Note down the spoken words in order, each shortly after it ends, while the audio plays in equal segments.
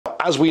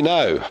as we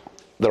know,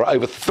 there are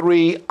over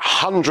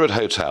 300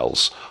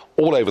 hotels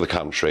all over the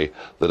country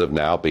that have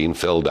now been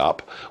filled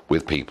up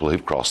with people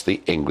who've crossed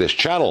the English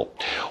Channel.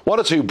 One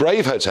or two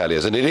brave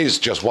hoteliers, and it is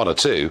just one or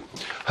two,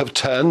 have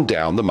turned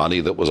down the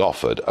money that was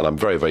offered, and I'm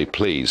very, very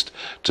pleased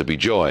to be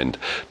joined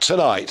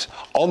tonight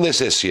on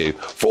this issue,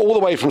 for all the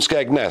way from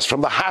Skegness,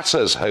 from the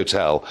Hatters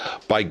Hotel,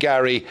 by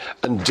Gary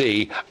and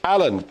Dee.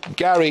 Alan,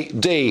 Gary,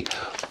 Dee,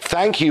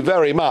 thank you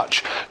very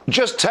much.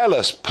 Just tell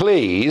us,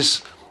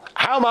 please,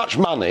 how much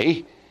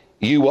money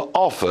you were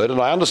offered,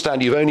 and I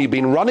understand you've only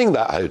been running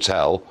that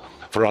hotel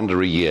for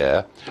under a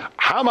year.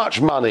 How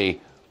much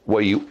money were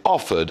you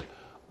offered,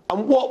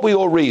 and what were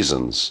your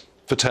reasons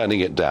for turning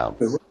it down?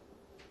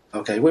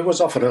 Okay, we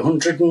was offered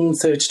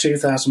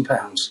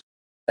 £132,000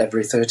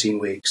 every 13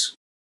 weeks.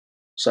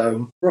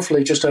 So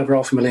roughly just over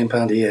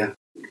 £500,000 a year.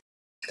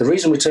 The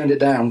reason we turned it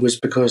down was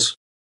because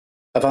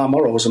of our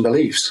morals and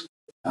beliefs.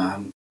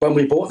 When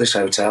we bought this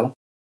hotel,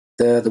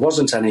 there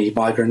wasn't any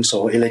migrants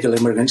or illegal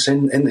immigrants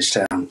in this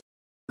town.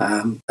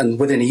 And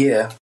within a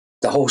year,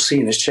 the whole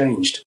scene has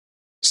changed.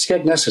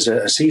 Skegness is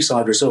a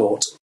seaside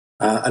resort,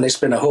 and it's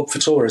been a hub for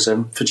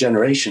tourism for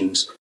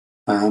generations.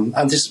 And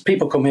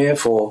people come here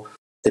for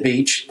the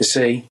beach, the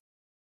sea,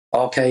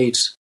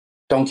 arcades,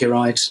 donkey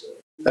rides,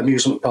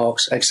 amusement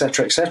parks,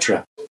 etc.,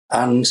 etc.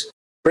 And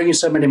bringing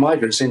so many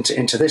migrants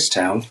into this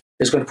town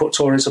is going to put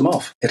tourism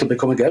off. It'll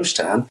become a ghost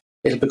town.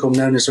 It'll become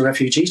known as a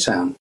refugee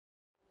town.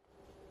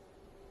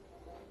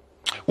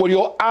 Well,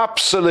 you're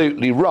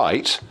absolutely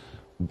right.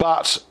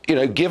 But, you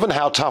know, given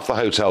how tough the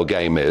hotel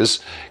game is,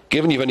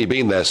 given you've only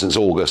been there since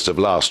August of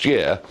last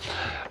year,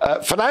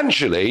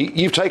 financially,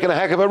 you've taken a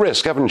heck of a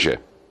risk, haven't you?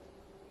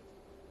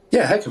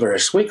 Yeah, heck of a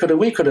risk. We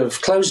could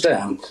have closed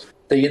down.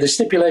 The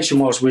stipulation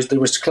was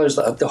to close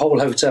the whole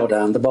hotel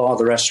down, the bar,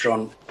 the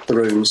restaurant, the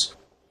rooms.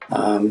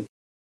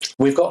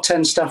 We've got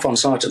 10 staff on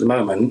site at the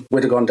moment.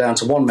 We'd have gone down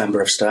to 1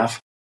 member of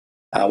staff.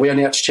 We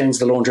only had to change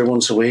the laundry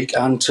once a week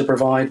and to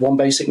provide 1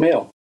 basic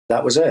meal.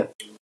 That was it.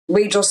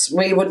 We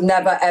would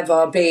never,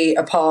 ever be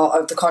a part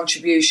of the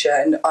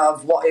contribution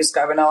of what is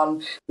going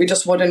on. We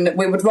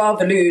would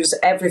rather lose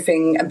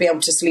everything and be able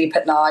to sleep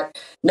at night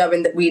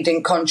knowing that we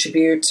didn't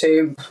contribute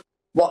to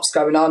what's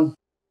going on.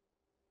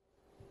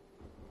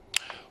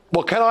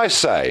 Well, can I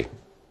say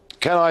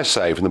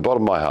from the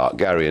bottom of my heart,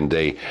 Gary and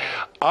Dee,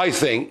 I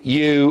think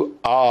you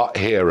are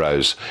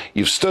heroes.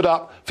 You've stood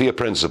up for your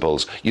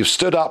principles. You've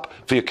stood up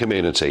for your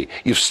community.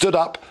 You've stood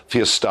up for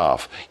your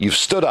staff. You've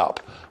stood up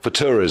for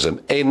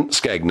tourism in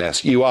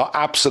Skegness. You are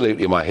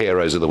absolutely my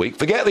heroes of the week.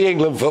 Forget the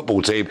England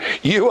football team.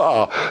 You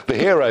are the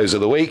heroes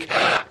of the week.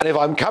 And if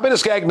I'm coming to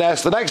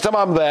Skegness, the next time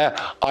I'm there,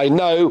 I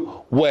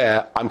know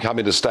where I'm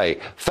coming to stay.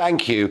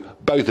 Thank you,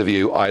 both of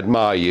you. I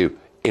admire you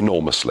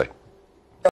enormously.